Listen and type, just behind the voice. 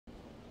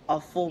A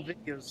full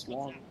video's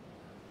long.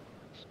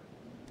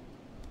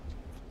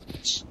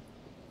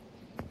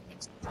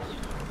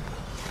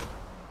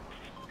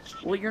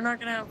 Well, you're not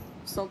gonna have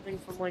something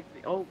from like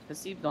the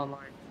perceived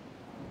online.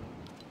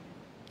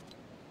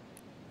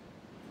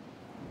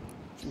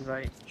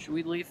 Invite. Should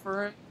we leave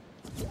for him?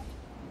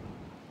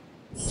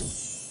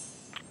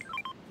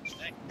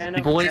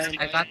 And Boys, okay.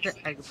 I got the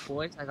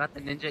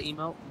ninja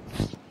emote.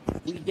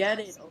 We get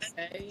it,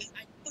 okay?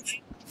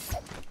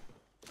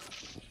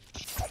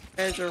 You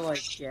guys are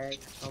like gay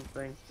or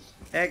something.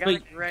 Hey, I got a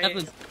Wait, gray.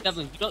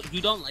 Devlin,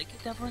 you don't like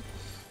it, Devlin?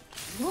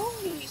 No.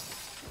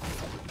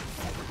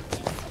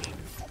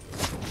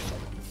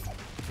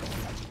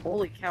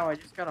 Holy cow! I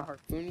just got a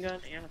harpoon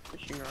gun and a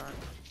fishing rod.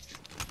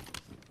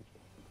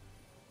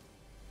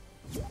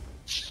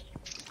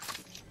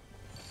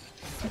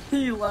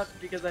 He left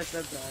because I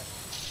said that.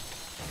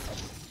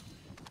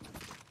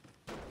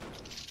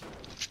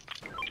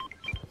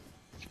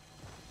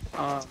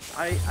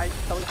 I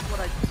tell you what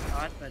I just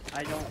got, but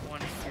I don't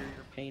want to hear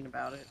your pain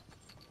about it.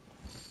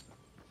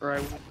 Or I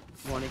wouldn't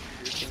want to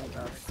hear your pain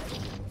about it.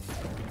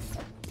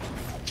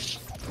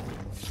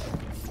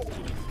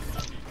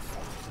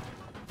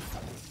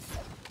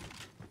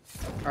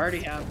 I already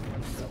have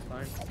one, so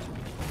fine.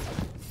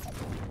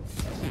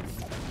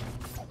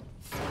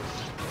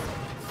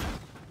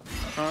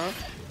 Huh?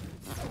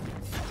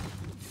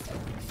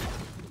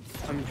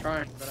 I'm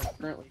trying, but I'm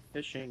currently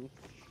fishing.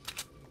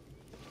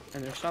 And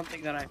there's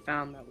something that I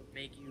found that would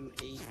make you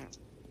figured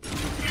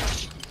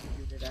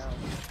it out.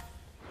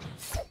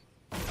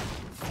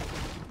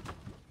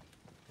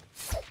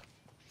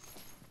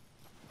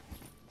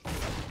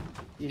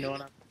 You know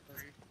what I'm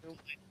referring to?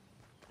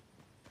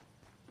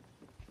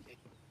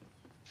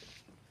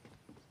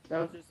 That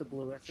was just a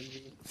blue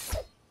SMG.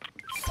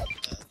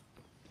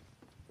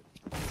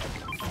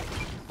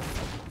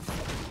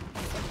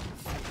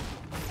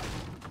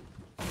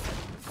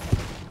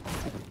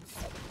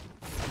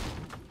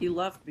 He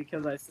left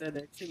because I said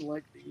I didn't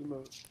like the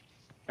emote.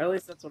 Or at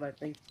least that's what I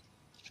think.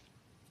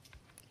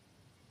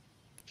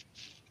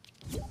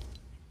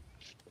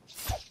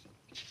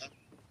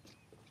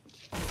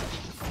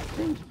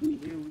 We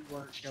knew we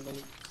weren't gonna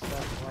leave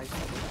stuff like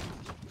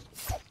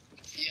that.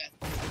 Yeah.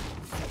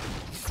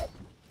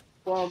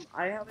 Well,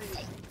 I have a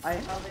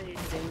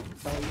thing to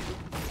tell you.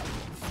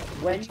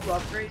 When you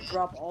upgrade,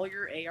 drop all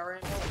your AR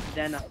ammo,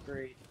 then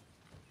upgrade.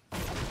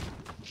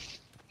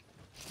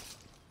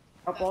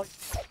 Drop all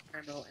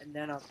your ammo and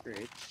then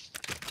upgrade.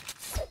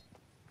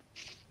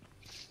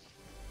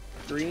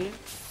 Green?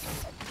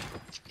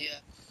 Yeah.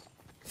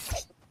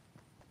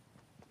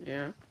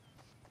 Yeah.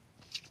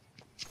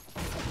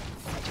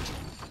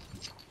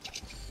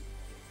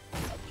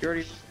 You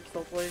already left your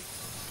soul place?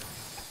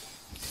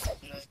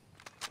 No.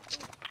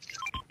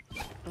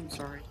 I'm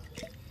sorry.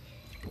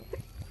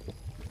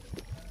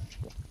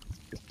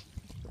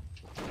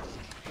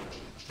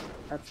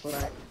 That's what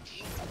I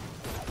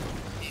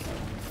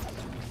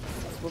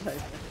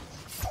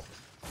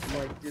I'm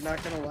like, you're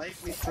not gonna like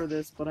me for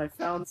this, but I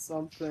found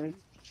something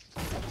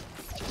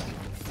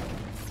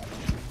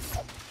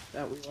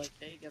that we like.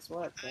 Hey, guess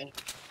what? Well,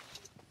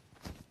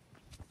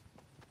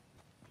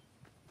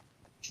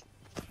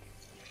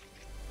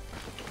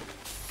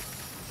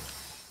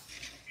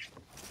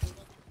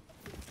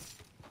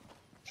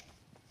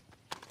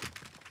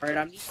 alright,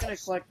 I'm just gonna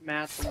collect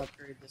mats and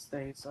upgrade this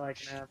thing so I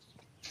can have,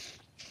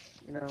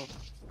 you know,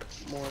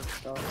 more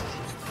stuff.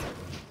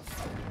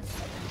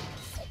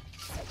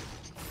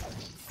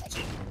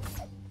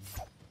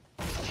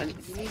 And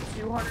you need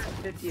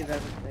 250 of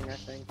everything, I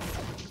think.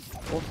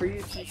 Well, for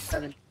you, it's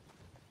 70.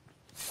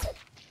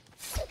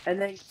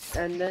 And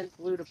then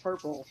blue to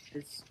purple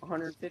is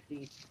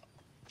 150.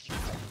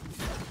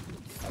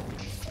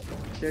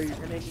 So you're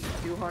gonna need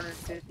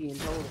 250 in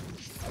total.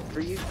 For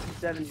you,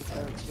 270,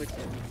 so switch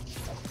it.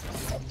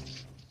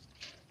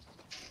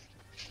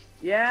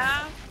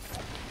 Yeah?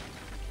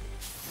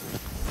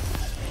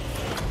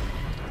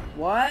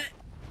 What?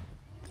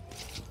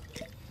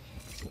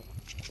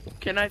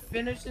 Can I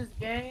finish this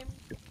game?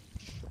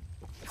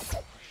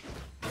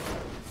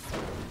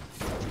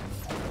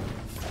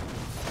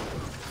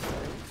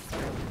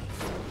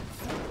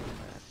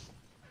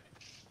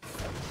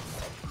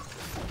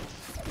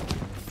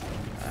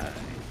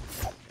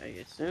 I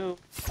assume.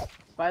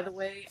 By the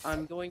way,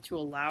 I'm going to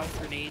allow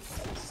grenades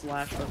 /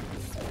 harpoons.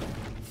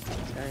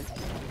 Okay.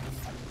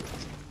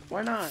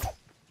 Why not?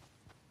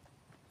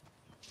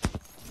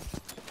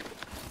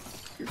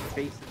 Your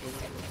face is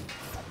illegal.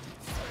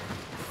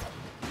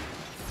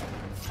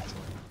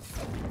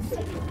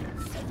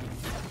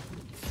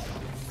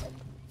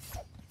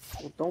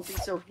 Well, don't be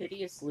so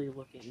hideously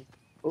looking.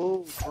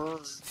 Oh,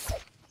 burn.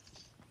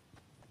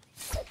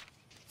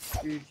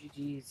 Dude,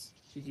 GG's.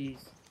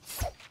 GG's.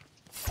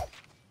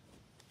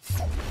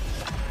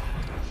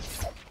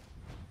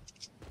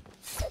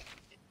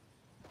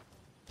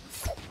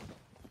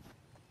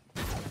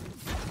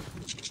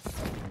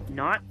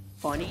 Not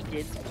funny,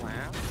 didn't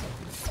laugh.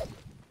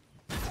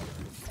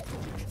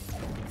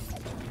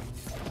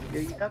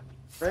 Dude, you got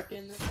brick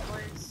in this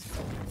place?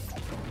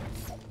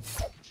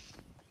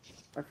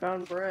 I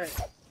found bread.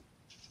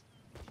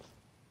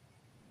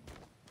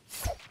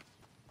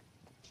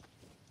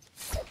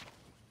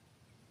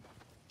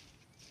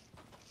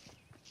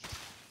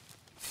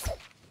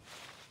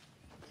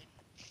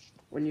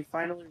 When you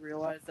finally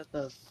realize that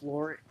the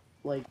floor,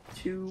 like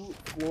 2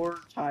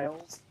 floor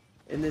tiles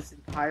in this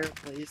entire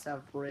place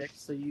have bricks,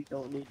 so you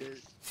don't need to,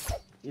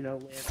 you know,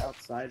 land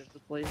outside of the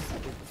place to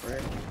get the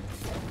brick.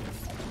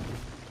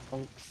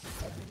 Punks.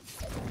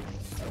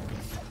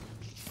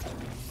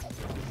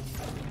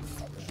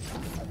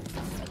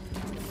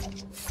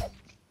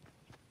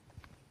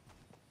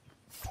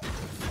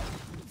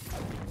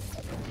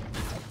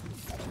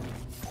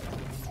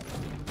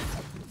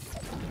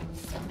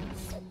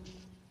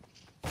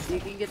 You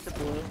can get the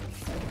blue.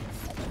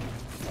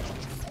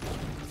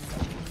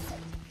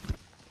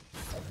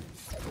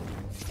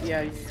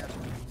 Yeah.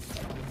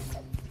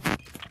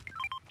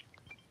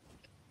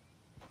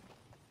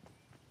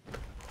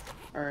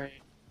 Alright.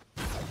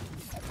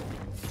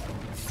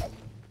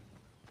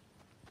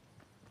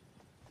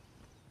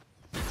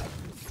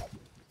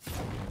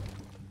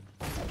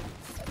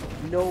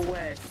 No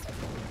way.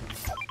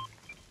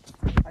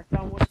 I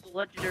found one of the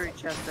legendary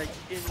chests that you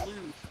didn't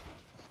loot.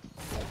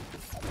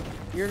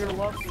 You're gonna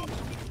love me.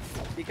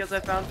 Because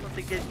I found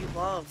something that you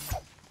love.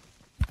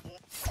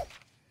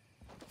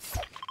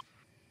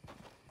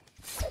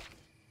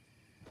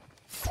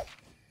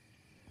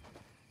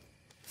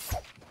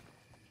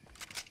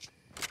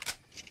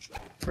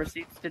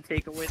 Proceeds to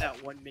take away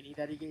that 1 mini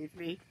that he gave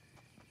me.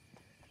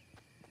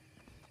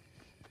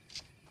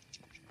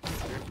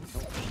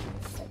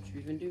 Don't you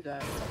even do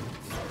that.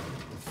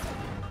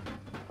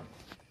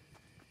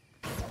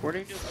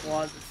 According to the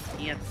laws of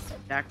the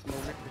exact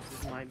moment, this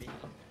is my mini.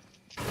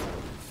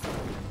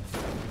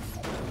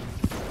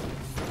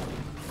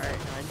 Alright,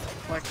 now I need to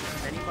collect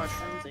as many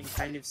mushrooms and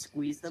kind of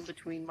squeeze them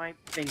between my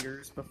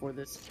fingers before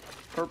this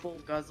purple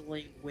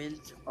guzzling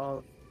wind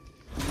of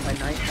a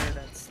nightmare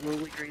that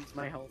slowly drains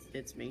my health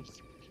hits me.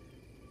 It's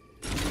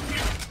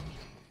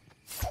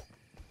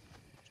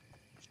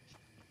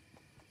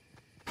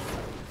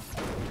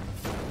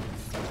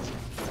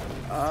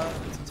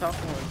a tough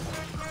one.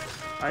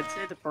 I'd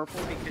say the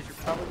purple because you're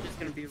probably just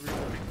gonna be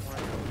reloading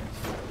one.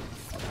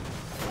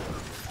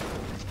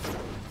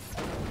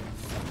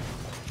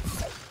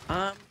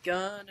 I'm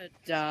gonna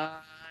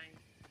die.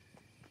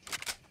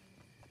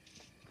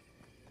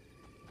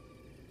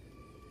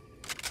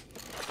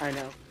 I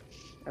know.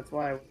 That's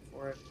why I went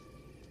for it.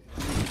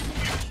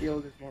 The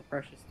shield is more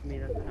precious to me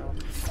than the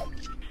health.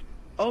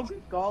 Oh,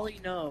 good golly,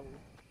 no.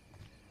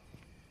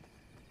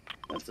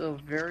 That's a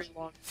very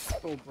long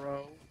circle,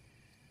 bro.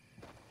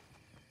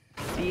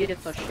 Be it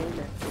a shame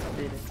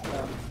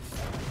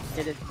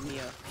it is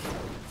Mia.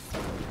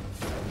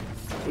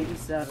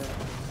 87.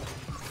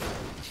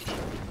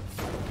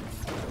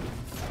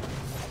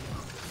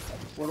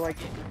 What do I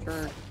get in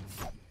return?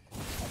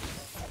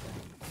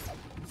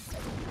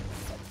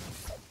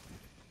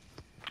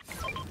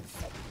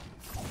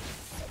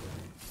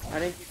 I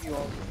didn't give you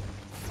all.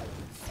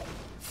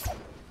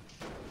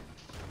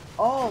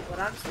 Oh, but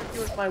I'm sticking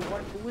with my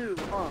 1 blue,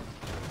 huh?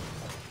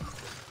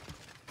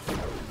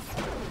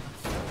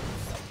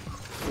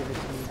 Give it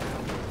to me now.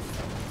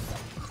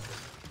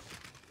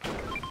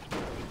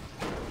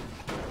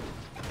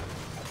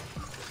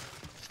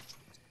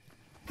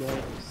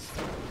 Yoinks.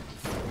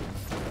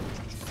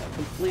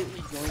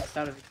 Completely yoinks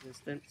out of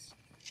existence.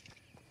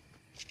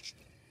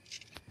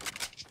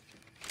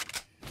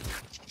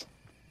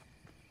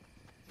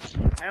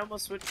 I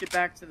almost switched it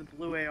back to the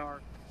blue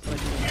AR, so I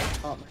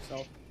can caught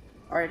myself.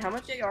 Alright, how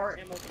much AR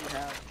ammo do you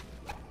have?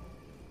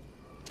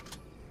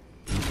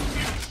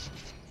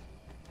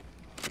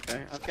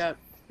 Okay, I've got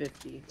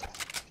 50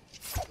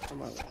 for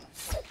my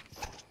last.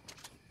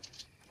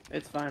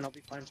 It's fine, I'll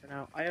be fine for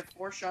now. I have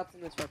 4 shots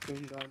in this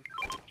harpoon gun.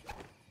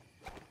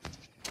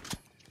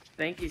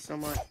 Thank you so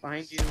much.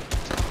 Behind you.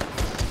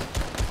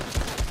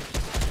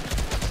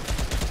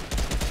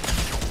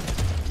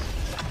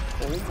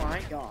 Oh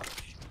my gosh.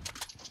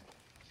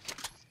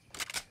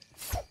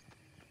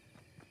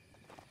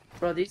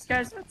 Bro, these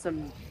guys had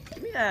some...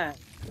 Give me that.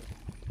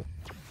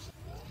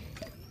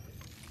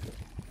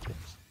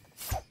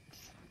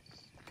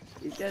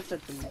 These guys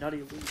had some nutty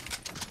loot.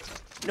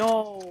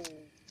 No!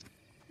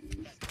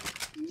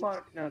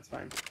 Fuck. No, it's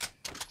fine.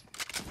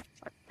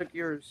 I took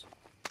yours.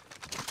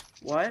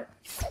 What?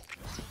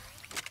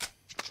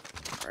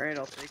 Alright,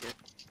 I'll take it.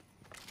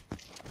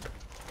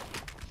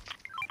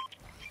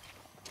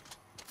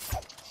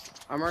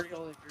 I'm already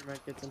holding 3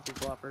 medkits and 2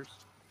 floppers.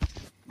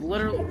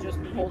 Literally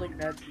just been holding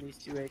meds in these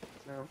 2 acres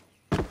now.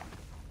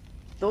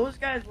 Those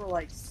guys were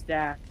like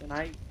stacked, and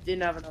I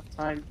didn't have enough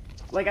time.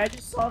 Like, I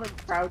just saw them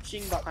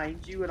crouching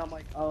behind you, and I'm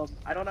like,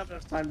 I don't have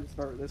enough time to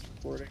start this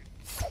recording.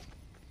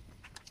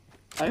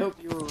 I hope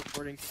you were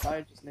recording, because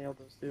I just nailed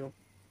those 2.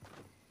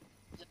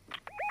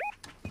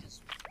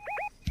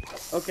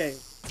 Okay.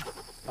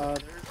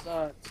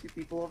 There's 2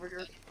 people over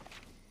here.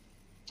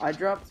 I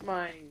dropped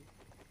my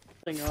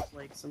thing up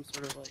like some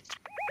sort of like...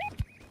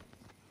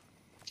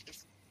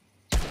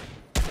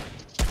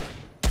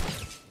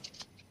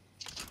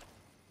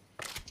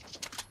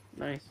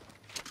 Nice.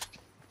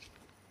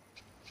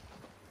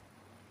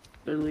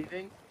 They're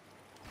leaving?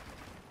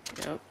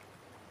 Yep.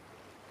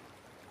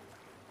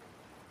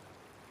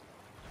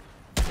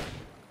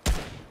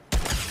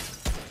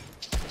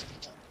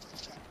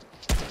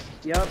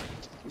 Yep.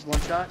 He's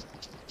one shot.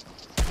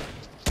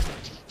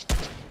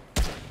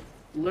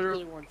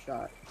 Literally one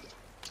shot.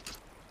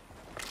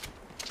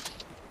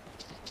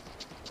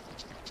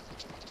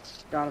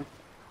 Got him.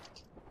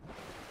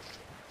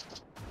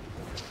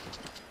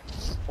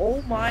 Oh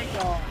my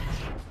gosh.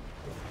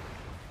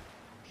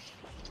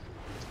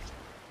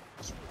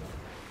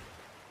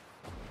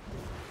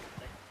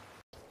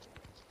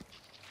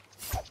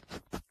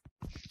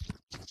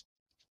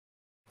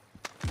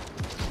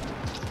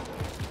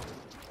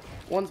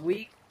 One's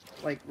weak,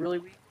 like really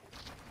weak.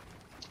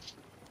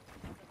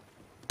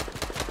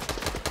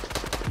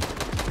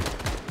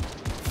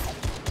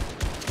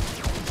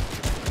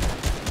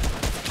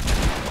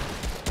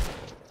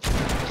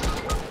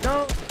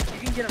 No, you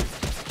can get him.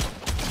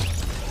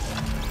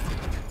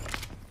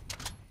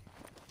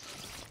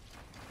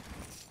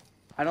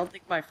 I don't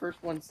think my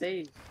first one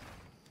saved.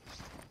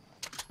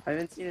 I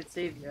haven't seen it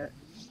save yet.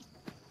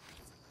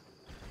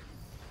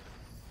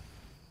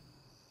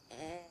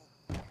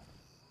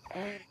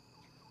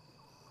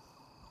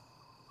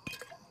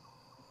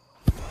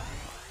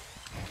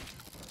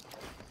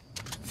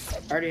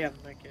 I already have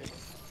my kid.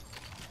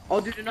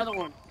 Oh, dude, another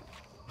one.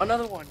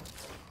 Another one.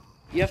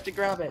 You have to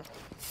grab it.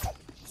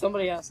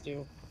 Somebody has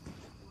to.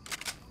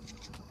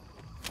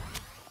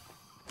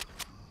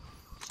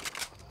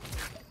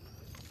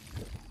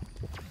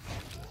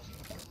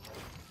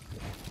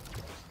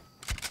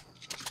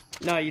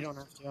 No, you don't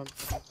have to. I'm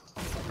kidding.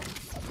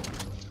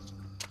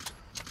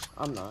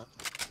 I'm not.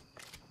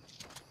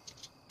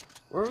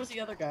 Where was the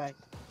other guy?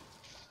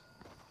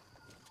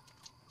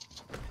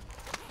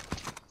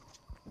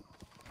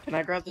 Can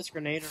I grab this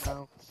grenade or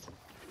no?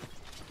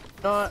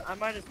 No, I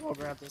might as well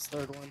grab this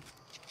third one.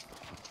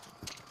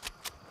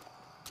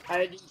 I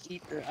had to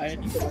eat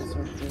something.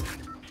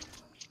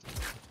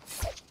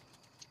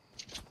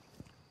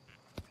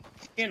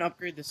 You can't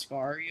upgrade the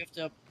scar, you have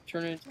to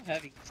turn it into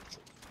heavy.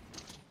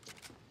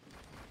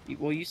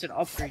 Well, you said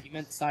upgrade, you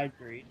meant side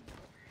grade.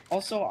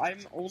 Also, I'm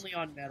only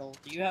on metal.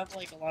 Do you have,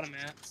 like, a lot of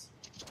mats?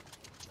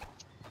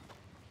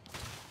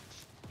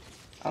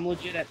 I'm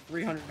legit at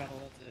 300 metal,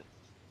 that's it.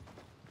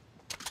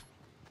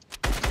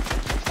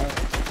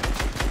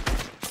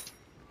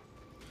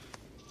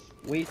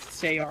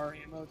 Waste AR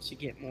ammo to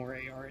get more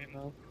AR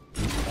ammo.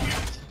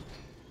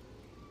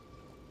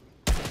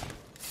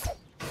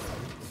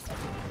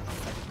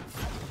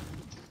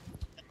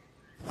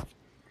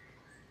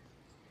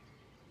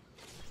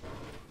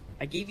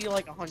 I gave you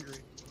like 100.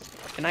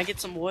 Can I get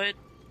some wood?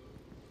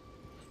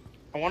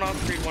 I want to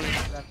upgrade one of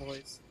these bad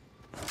boys.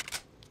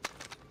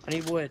 I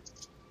need wood.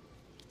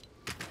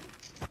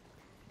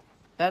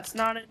 That's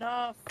not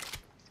enough.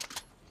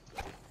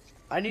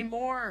 I need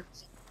more.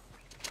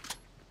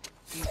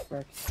 You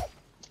frick.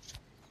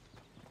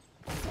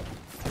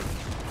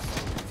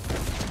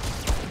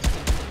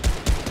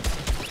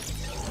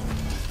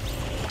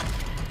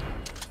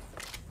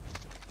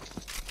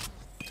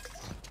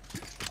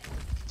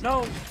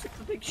 No, you took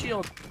the big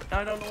shield. Now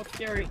I don't know what to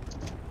carry.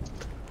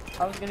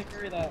 I was gonna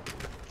carry that.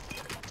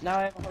 Now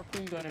I have a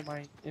harpoon gun in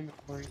my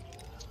inventory.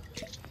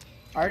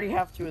 I already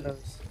have 2 of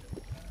those.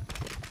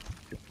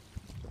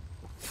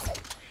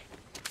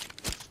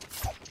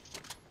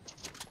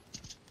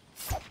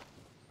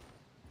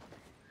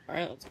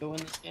 Alright, let's go win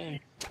this game.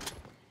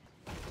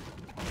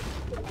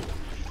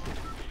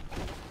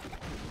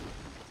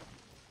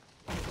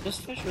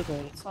 Just fish with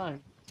it, it's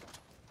fine.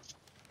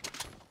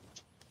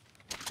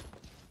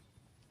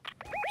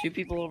 2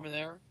 people over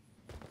there.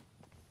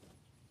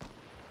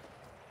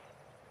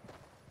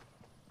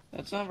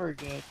 That's not very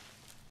good.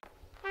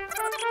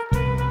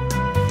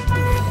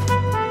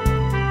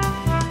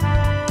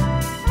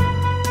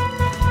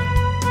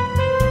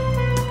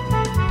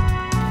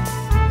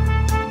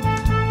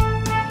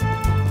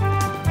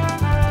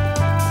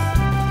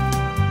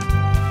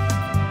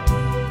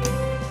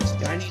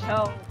 I need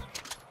help.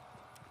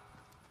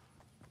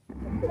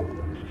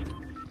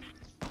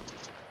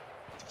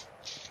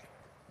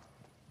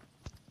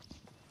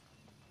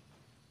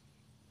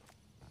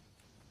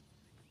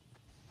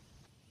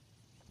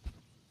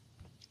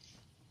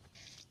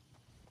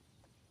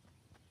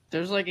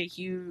 There's like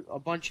a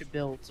bunch of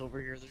builds over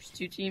here. There's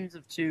 2 teams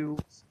of 2.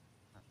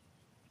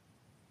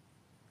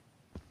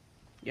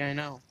 Yeah, I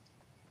know.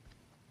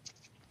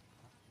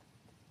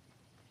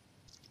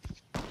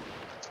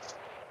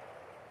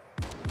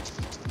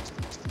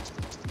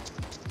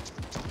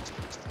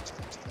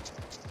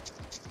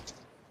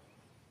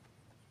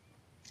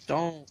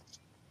 Don't.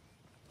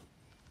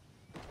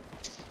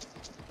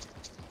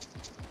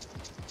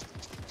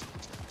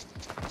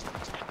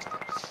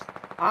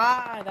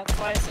 Ah, that's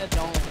why I said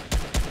don't.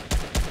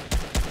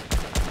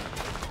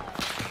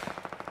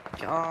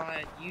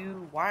 God,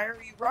 why are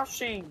you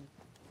rushing?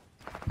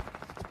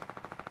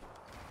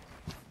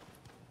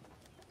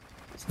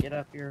 Let's get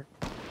up here.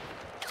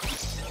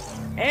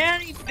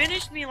 And he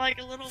finished me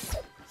like a little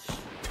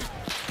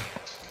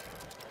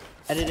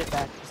Edit it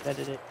back. Just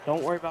edit it.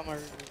 Don't worry about my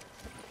reboot.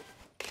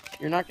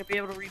 You're not gonna be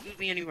able to reboot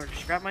me anywhere.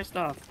 Just grab my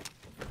stuff.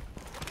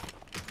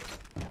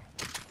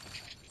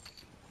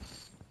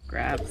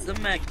 Grab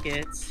some med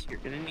kits. You're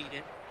gonna need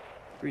it.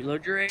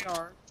 Reload your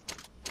AR.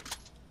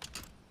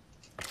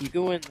 You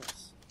can win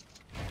this.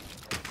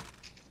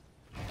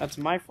 That's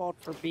my fault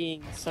for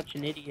being such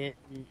an idiot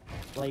and,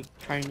 like,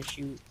 trying to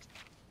shoot.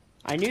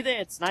 I knew they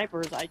had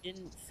snipers. I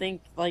didn't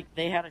think, like,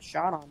 they had a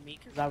shot on me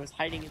because I was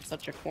hiding in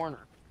such a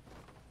corner.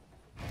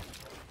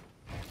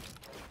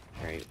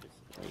 Right,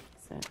 like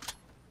that.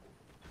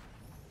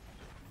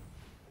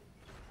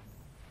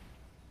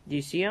 Do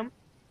you see them?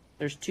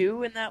 There's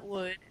 2 in that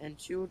wood and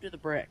 2 to the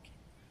brick.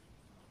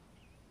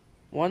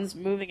 One's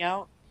moving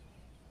out.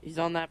 He's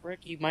on that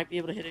brick. You might be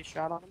able to hit a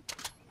shot on him.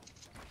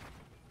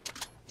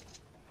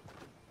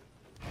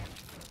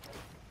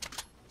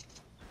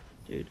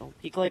 Dude,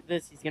 don't peek like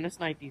this. He's gonna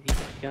snipe you. He's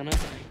gonna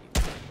snipe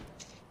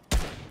you.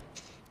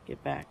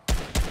 Get back.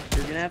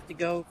 You're gonna have to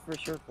go for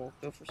circle.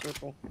 Go for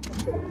circle.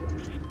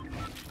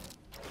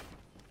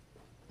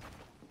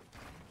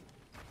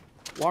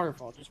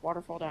 Waterfall. Just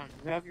waterfall down.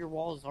 You have your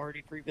walls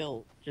already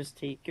pre-built. Just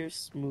take your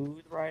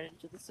smooth ride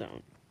into the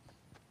zone.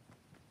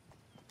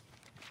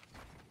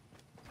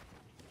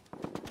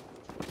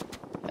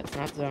 That's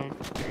not zone.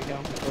 There you go.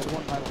 Build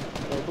one by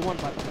one. Build the one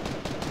by one.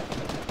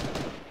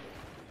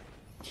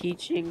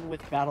 Teaching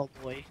with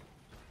BusBoi.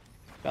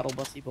 Battle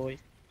Bussy Boy.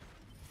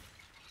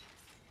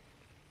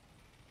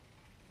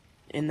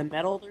 In the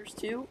metal, there's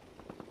 2.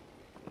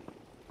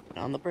 And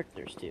on the brick,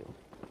 there's 2.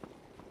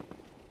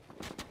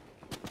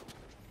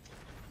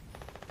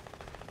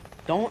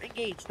 Don't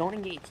engage. Don't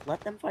engage.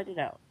 Let them fight it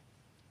out.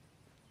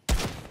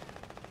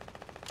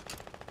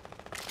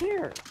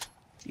 Here.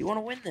 You want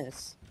to win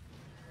this.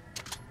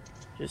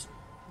 Just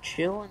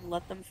chill and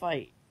let them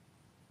fight.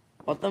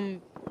 Let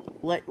them...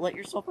 Let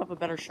yourself have a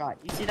better shot.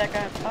 You see that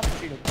guy on top?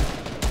 Shoot him.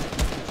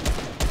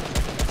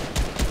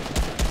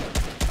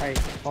 Alright,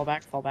 fall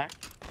back, fall back.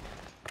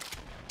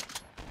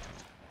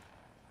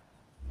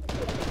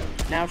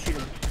 Now shoot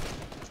him.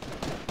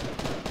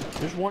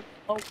 There's one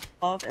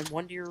above and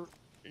one to your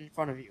in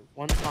front of you.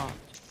 One's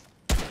knocked.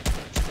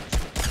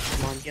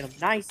 Come on, get him.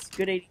 Nice!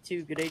 Good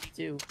 82, good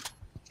 82.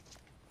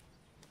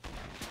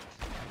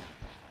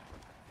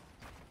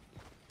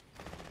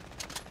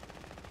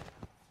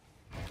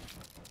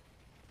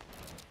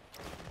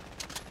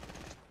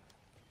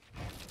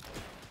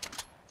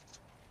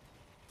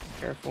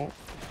 Careful.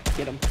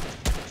 Get him.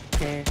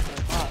 And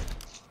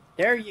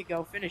there you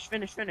go. Finish,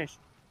 finish, finish.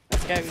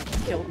 That guy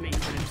who killed me.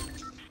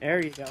 Finish.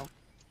 There you go.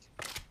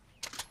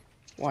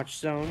 Watch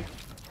zone.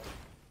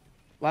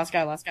 Last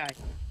guy, last guy.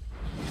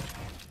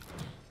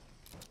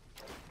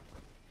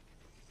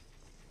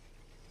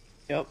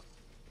 Yep.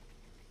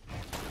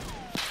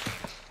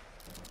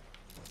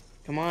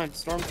 Come on,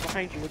 Storm's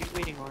behind you. What are you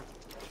waiting on?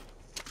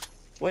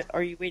 What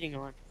are you waiting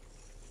on?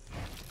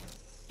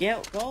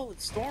 Yeah, go,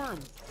 it's Storm.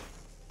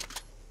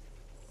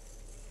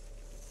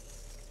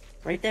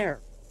 Right there.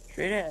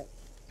 Straight ahead.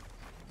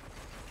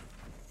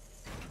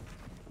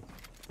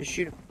 Just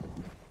shoot him.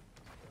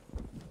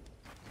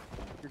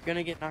 You're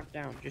gonna get knocked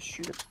down. Just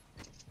shoot him.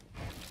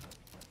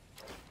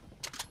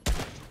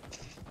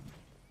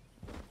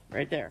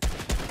 Right there.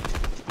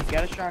 He's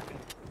got a shotgun.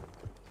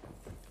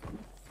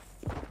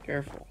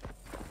 Careful.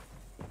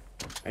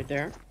 Right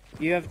there.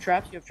 You have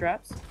traps? You have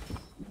traps?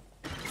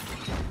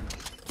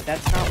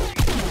 That's not where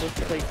you're supposed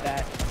to place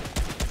that.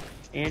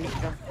 And you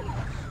jump.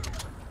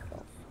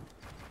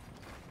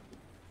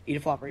 Eat a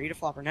flopper, eat a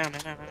flopper. Now, now,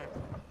 now, now, now.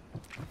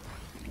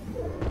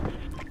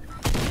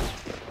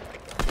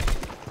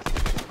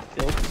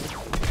 Build.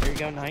 There you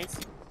go, nice.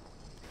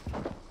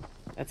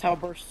 That's how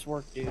bursts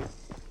work, dude.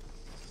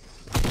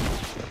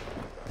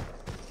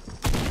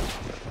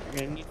 You're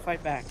gonna need to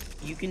fight back.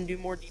 You can do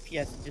more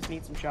DPS, you just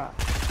need some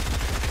shots.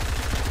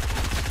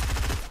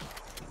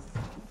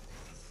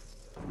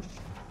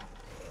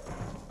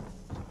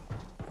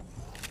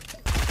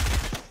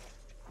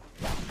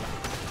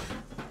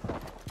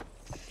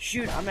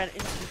 Shoot, I'm at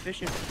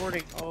insufficient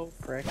recording. Oh,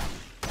 frick.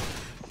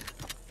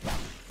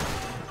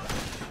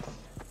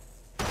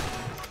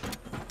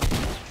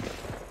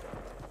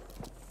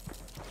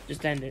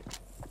 Just end it.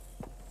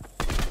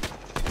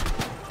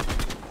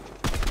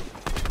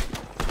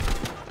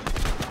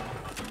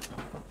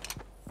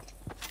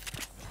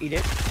 Eat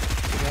it.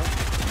 There you go.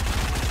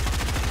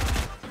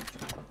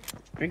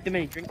 Drink the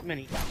mini, drink the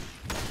mini.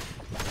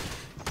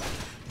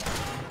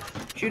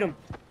 Shoot him.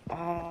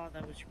 Oh,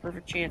 that was your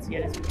perfect chance to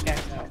get his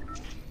pickaxe out.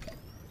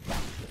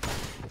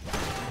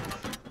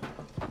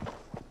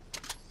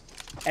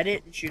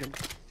 Edit and shoot him.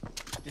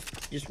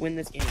 Just win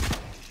this game.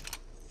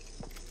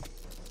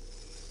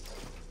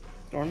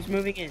 Storm's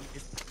moving in.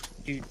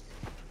 Dude.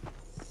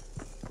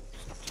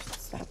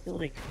 Just stop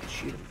building. Just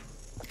shoot him.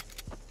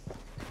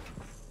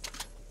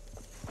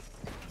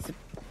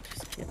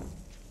 Just kill him,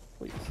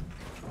 please.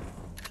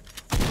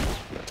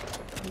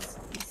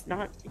 He's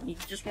not. He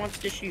just wants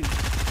to shoot.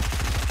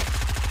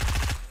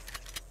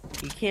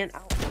 You can't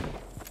outrun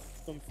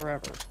them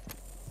forever.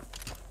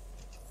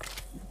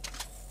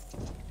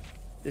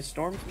 The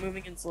storm's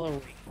moving in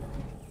slowly.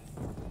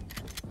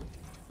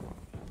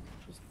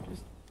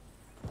 Just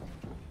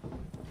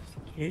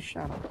get a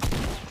shot.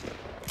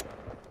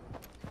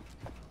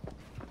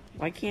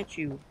 Why can't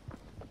you?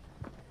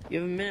 You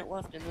have a minute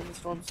left and then the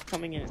storm's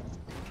coming in.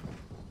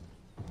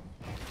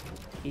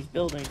 He's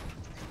building.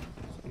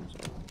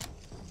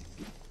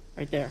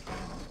 Right there.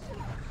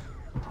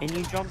 And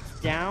you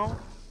jumped down?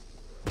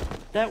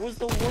 That was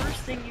the worst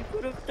thing you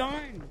could have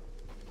done.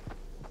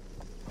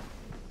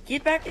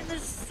 Get back in the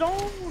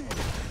zone!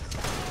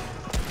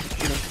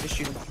 Shoot him, just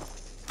shoot him.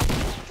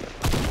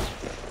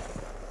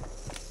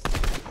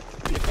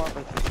 Eat a flopper.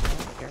 I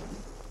don't care.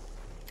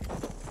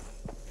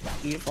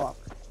 Eat a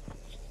flopper.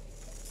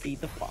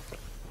 Feed the flopper.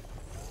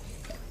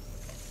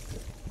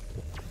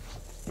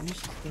 Finish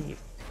the game.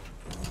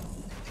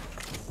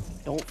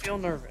 Don't feel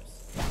nervous.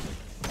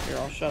 Here,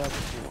 I'll shut up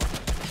if you want.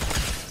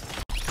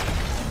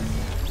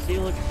 See,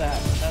 look at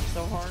that. Is that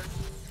so hard?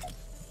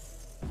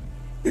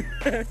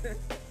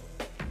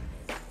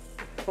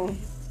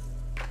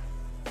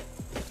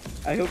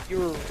 I hope you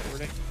were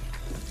recording.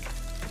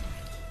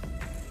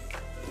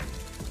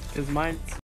 Because mine's